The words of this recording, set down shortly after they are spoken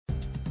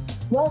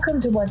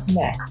Welcome to What's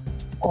Next,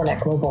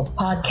 CoreNet Global's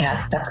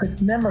podcast that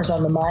puts members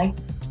on the mic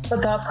for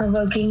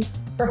thought-provoking,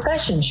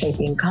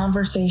 profession-shaping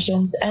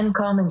conversations and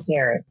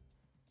commentary.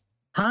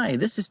 Hi,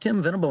 this is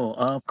Tim Venable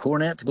of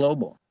CoreNet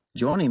Global.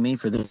 Joining me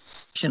for the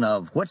session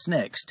of What's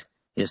Next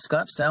is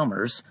Scott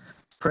Salmers,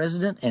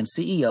 President and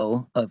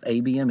CEO of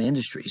ABM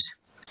Industries.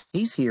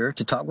 He's here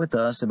to talk with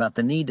us about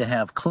the need to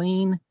have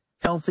clean,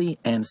 healthy,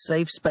 and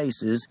safe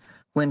spaces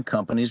when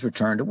companies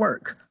return to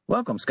work.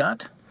 Welcome,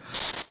 Scott.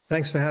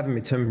 Thanks for having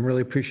me, Tim.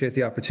 Really appreciate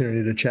the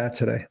opportunity to chat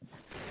today.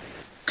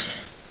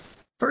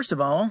 First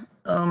of all,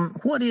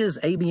 what is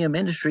ABM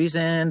Industries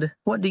and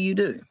what do you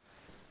do?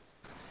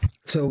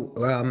 So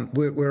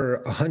we're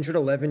a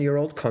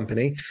 111-year-old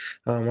company,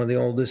 one of the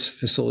oldest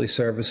facility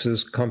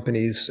services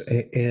companies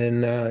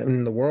in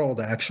the world,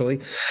 actually.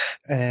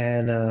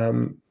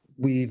 And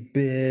we've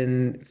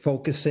been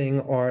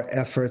focusing our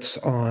efforts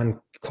on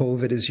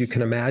COVID, as you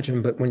can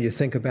imagine. But when you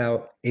think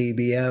about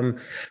ABM,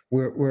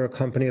 we're a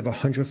company of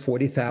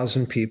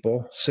 140,000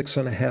 people,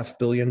 $6.5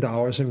 billion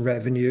in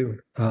revenue.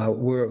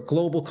 We're a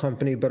global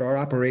company, but our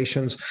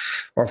operations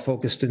are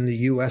focused in the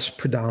U.S.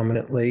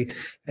 predominantly.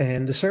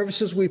 And the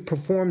services we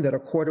perform that are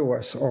core to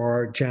us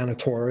are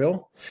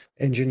janitorial,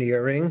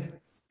 engineering,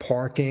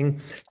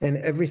 parking, and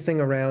everything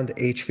around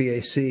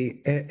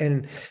HVAC.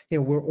 And you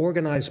know, we're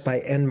organized by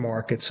end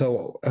market.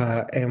 So,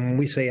 and when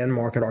we say end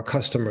market, our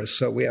customers.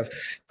 So we have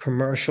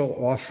commercial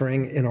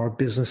offering in our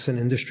business and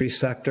industry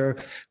sector.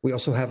 We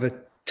also have a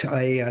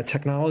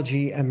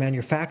technology and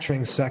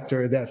manufacturing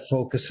sector that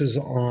focuses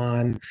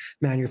on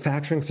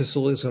manufacturing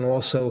facilities and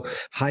also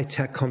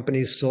high-tech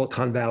companies,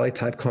 Silicon Valley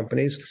type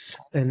companies.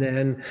 And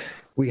then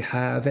we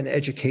have an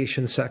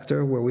education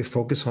sector where we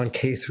focus on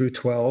K through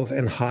 12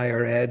 and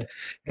higher ed.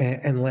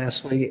 And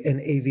lastly,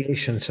 an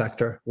aviation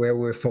sector where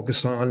we're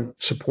focused on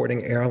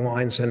supporting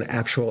airlines and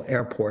actual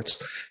airports.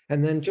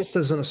 And then just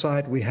as an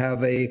aside, we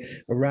have a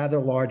rather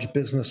large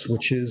business,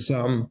 which is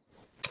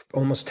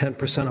almost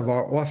 10% of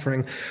our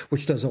offering,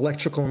 which does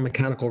electrical and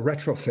mechanical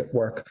retrofit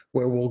work,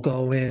 where we'll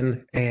go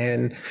in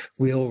and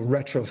we'll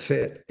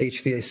retrofit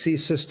HVAC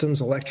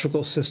systems,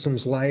 electrical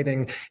systems,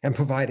 lighting, and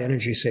provide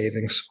energy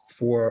savings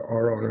for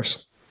our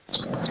owners.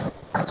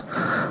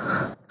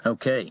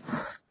 Okay.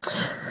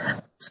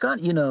 Scott,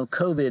 you know,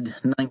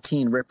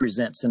 COVID-19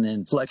 represents an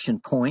inflection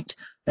point,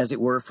 as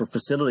it were, for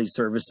facility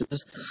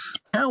services.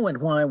 How and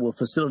why will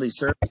facility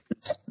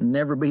services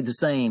never be the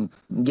same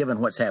given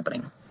what's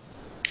happening?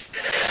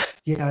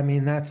 Yeah, I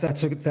mean,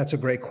 that's a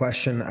great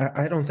question.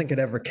 I don't think it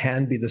ever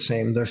can be the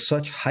same. There's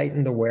such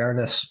heightened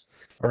awareness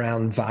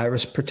around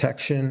virus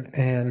protection.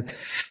 And,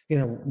 you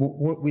know,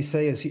 what we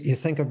say is you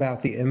think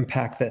about the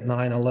impact that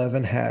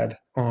 9/11 had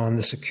on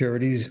the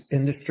securities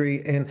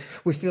industry. And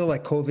we feel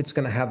like COVID's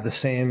going to have the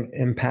same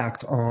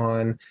impact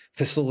on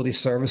facility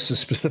services,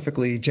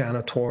 specifically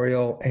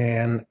janitorial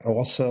and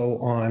also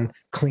on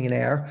clean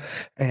air.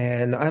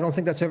 And I don't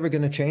think that's ever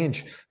going to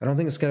change. I don't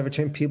think it's going to ever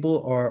change.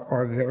 People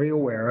are very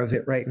aware of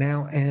it right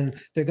now, and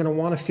they're going to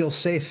want to feel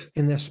safe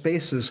in their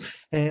spaces.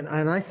 And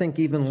I think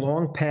even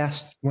long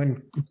past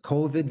when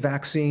COVID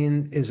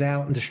vaccine is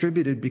out and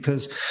distributed,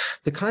 because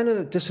the kind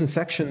of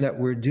disinfection that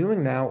we're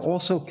doing now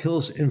also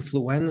kills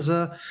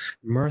influenza,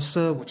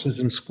 MRSA, which is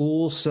in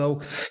schools.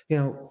 So,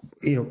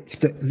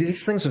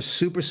 these things are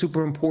super,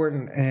 super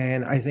important.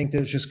 And I think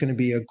there's just going to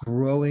be a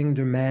growing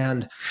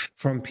demand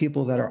from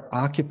people that are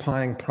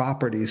occupying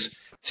properties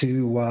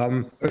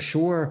to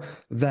assure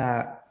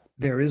that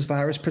there is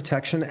virus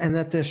protection and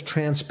that there's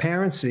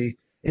transparency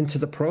into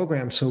the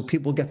program so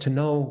people get to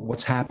know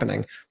what's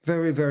happening.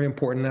 Very, very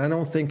important. I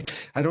don't think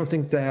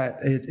that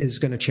it is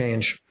going to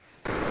change.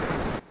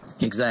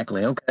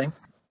 Exactly. Okay.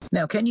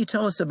 Now, can you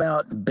tell us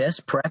about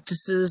best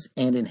practices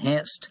and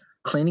enhanced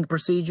cleaning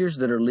procedures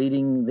that are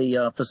leading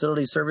the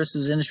facility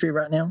services industry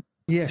right now?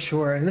 Yeah,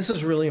 sure. And this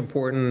is really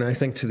important, I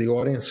think, to the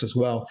audience as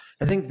well.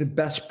 I think the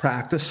best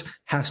practice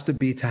has to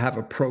be to have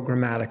a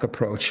programmatic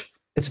approach.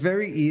 It's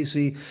very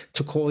easy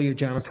to call your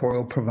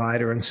janitorial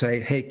provider and say,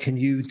 hey, can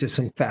you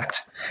disinfect?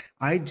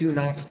 I do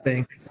not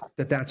think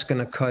that that's going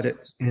to cut it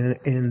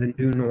in the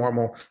new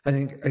normal. I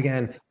think,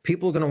 again,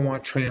 people are going to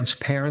want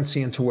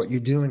transparency into what you're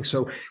doing.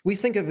 So we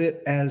think of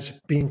it as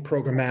being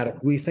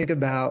programmatic. We think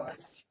about,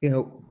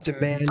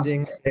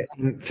 demanding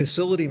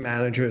facility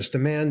managers,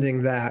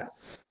 demanding that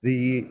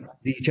the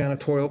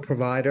janitorial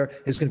provider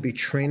is going to be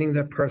training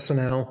their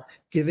personnel,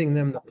 giving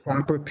them the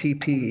proper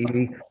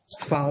PPE,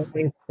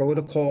 following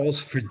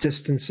protocols for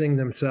distancing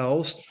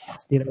themselves,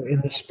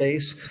 in the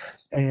space.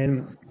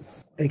 And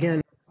again,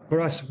 for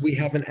us, we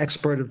have an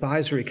expert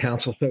advisory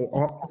council.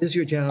 So is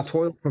your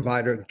janitorial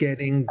provider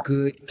getting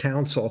good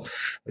counsel?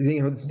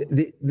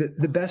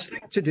 The best thing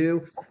to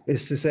do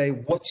is to say,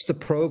 what's the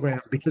program?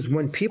 Because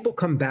when people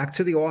come back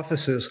to the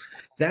offices,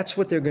 that's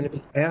what they're going to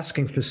be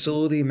asking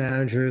facility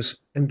managers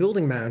and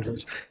building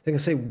managers. They're going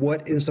to say,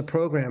 what is the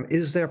program?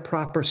 Is there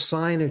proper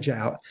signage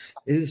out?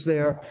 Is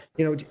there,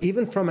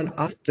 even from an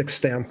optics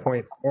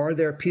standpoint, are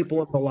there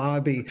people in the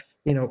lobby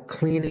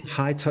cleaning,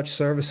 high touch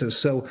services?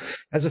 So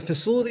as a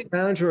facility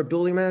manager or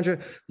building manager,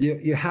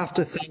 you have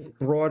to think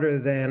broader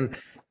than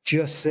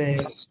just saying,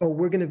 oh,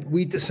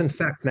 we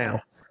disinfect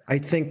now. I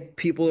think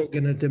people are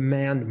going to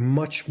demand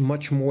much,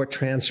 much more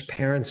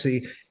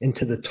transparency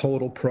into the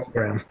total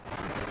program.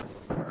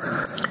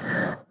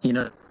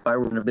 If I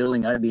were in a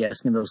building, I'd be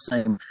asking those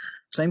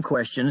same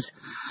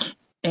questions.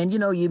 And,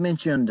 you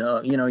mentioned,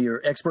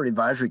 your expert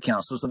advisory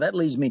council. So that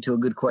leads me to a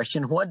good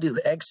question. What do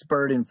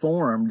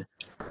expert-informed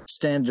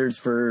standards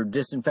for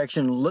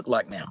disinfection look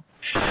like now?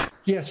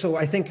 Yeah, so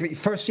I think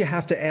first you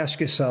have to ask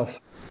yourself,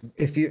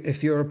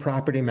 if you're a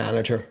property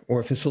manager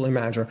or a facility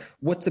manager,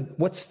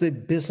 what's the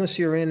business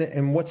you're in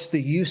and what's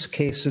the use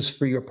cases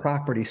for your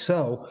property?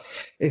 So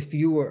if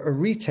you were a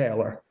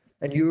retailer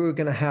and you were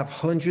going to have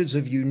hundreds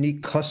of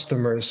unique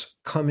customers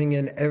coming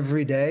in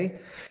every day,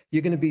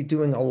 you're going to be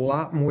doing a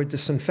lot more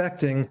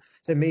disinfecting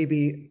than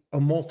maybe a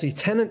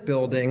multi-tenant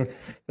building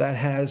that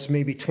has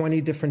maybe 20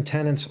 different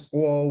tenants,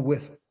 all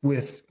with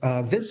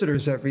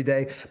visitors every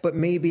day, but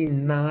maybe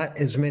not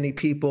as many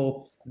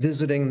people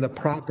visiting the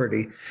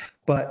property.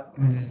 But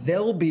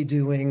they'll be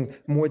doing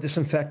more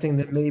disinfecting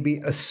than maybe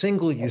a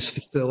single-use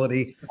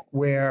facility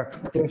where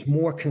there's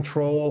more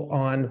control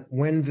on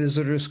when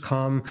visitors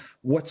come,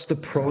 what's the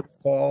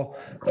protocol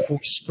for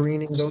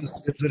screening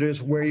those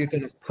visitors, where you're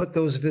going to put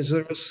those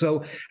visitors.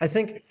 So I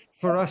think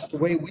for us, the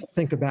way we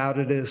think about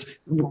it is,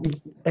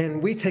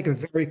 and we take a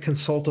very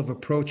consultative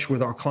approach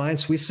with our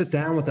clients. We sit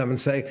down with them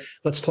and say,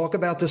 let's talk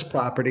about this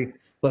property.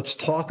 Let's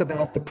talk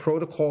about the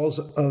protocols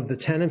of the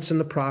tenants in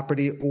the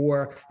property,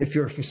 or if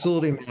you're a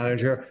facility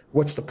manager,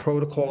 what's the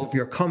protocol of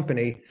your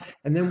company?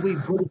 And then we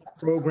build a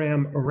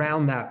program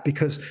around that,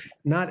 because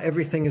not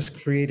everything is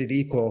created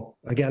equal.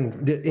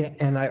 Again,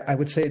 and I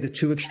would say the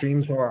two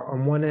extremes are,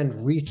 on one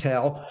end,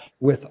 retail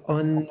with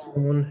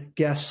unknown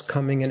guests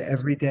coming in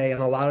every day,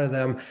 and a lot of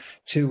them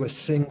to a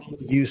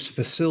single-use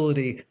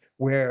facility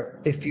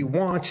where, if you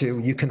want to,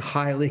 you can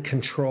highly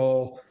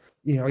control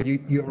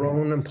your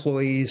own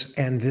employees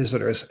and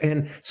visitors.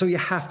 And so you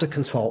have to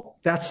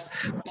consult. That's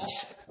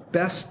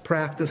best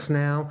practice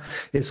now,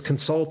 is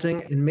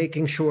consulting and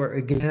making sure,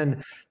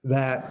 again,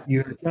 that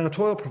your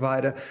janitorial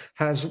provider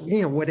has,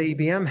 what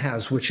ABM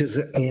has, which is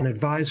an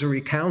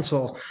advisory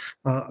council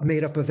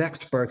made up of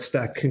experts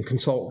that can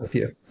consult with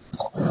you.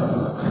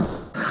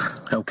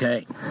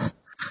 Okay.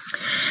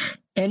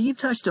 And you've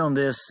touched on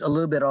this a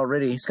little bit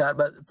already, Scott,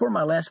 but for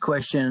my last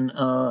question,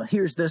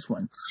 here's this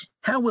one.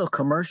 How will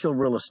commercial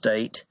real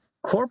estate,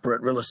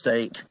 corporate real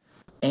estate,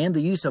 and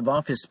the use of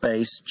office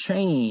space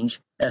change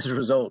as a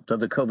result of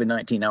the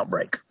COVID-19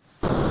 outbreak?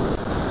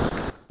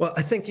 Well,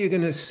 I think you're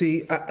going to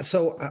see,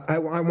 I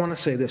want to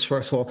say this,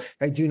 first of all,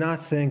 I do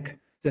not think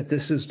that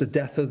this is the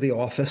death of the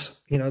office.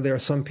 There are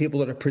some people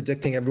that are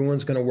predicting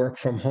everyone's going to work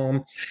from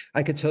home.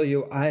 I could tell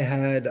you, I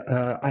had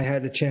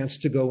a chance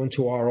to go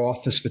into our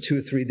office for 2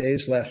 or 3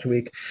 days last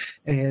week.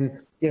 And,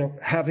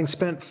 having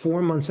spent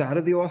 4 months out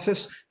of the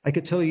office, I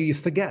could tell you, you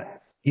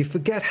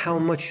forget how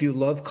much you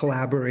love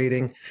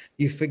collaborating.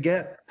 You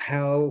forget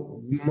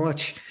how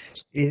much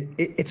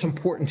it's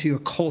important to your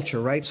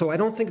culture, right? So I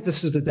don't think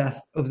this is the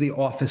death of the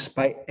office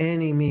by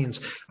any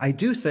means. I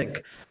do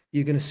think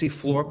you're going to see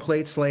floor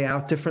plates lay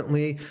out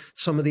differently.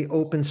 Some of the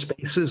open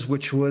spaces,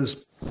 which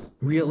was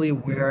really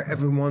where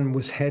everyone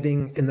was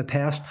heading in the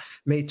past,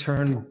 may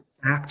turn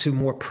back to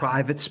more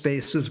private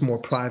spaces, more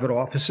private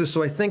offices.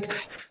 So I think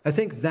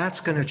that's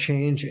going to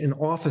change in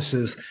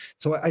offices.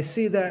 So I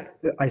see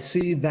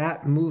that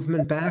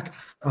movement back.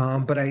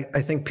 But I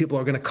think people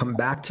are going to come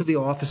back to the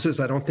offices.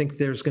 I don't think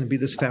there's going to be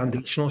this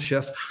foundational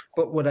shift.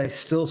 But what I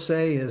still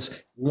say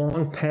is,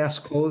 long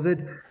past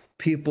COVID,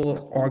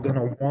 people are going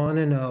to want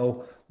to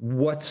know,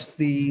 what's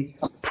the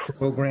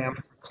program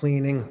for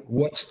cleaning?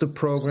 What's the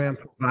program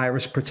for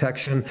virus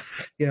protection?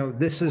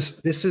 This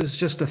is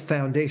just a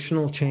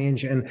foundational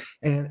change, and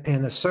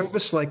a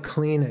service like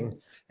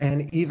cleaning,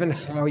 and even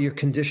how you're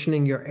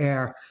conditioning your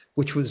air,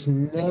 which was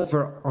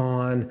never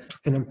on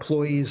an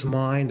employee's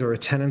mind or a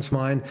tenant's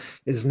mind,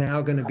 is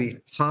now going to be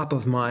top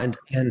of mind.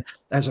 And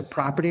as a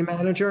property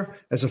manager,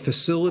 as a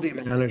facility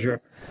manager,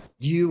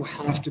 you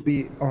have to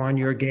be on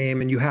your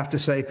game, and you have to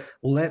say,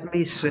 let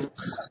me sit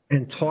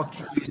and talk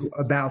to you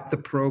about the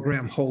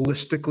program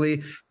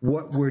holistically,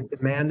 what we're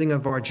demanding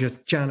of our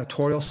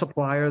janitorial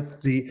supplier,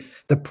 the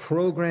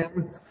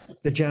program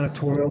the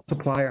janitorial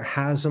supplier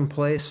has in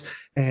place.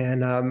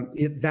 And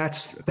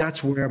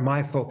that's where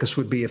my focus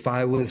would be if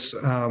I was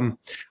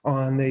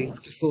on the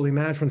facility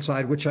management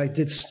side, which I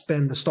did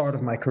spend the start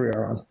of my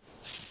career on.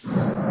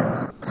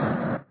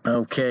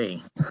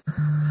 Okay.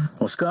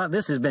 Well, Scott,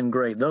 this has been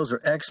great. Those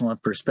are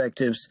excellent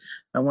perspectives.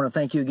 I want to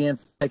thank you again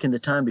for taking the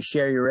time to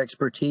share your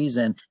expertise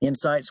and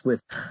insights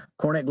with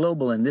CoreNet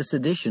Global in this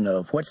edition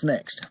of What's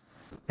Next.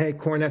 Hey,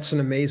 CoreNet's an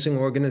amazing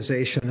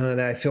organization, and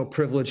I feel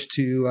privileged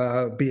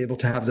to be able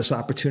to have this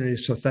opportunity.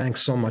 So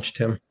thanks so much,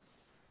 Tim.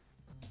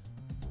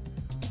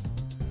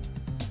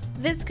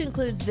 This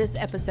concludes this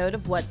episode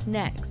of What's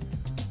Next.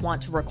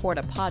 Want to record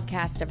a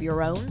podcast of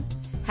your own?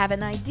 Have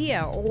an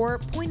idea or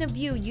point of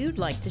view you'd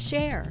like to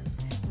share?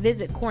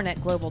 Visit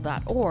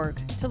CoreNetGlobal.org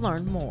to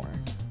learn more.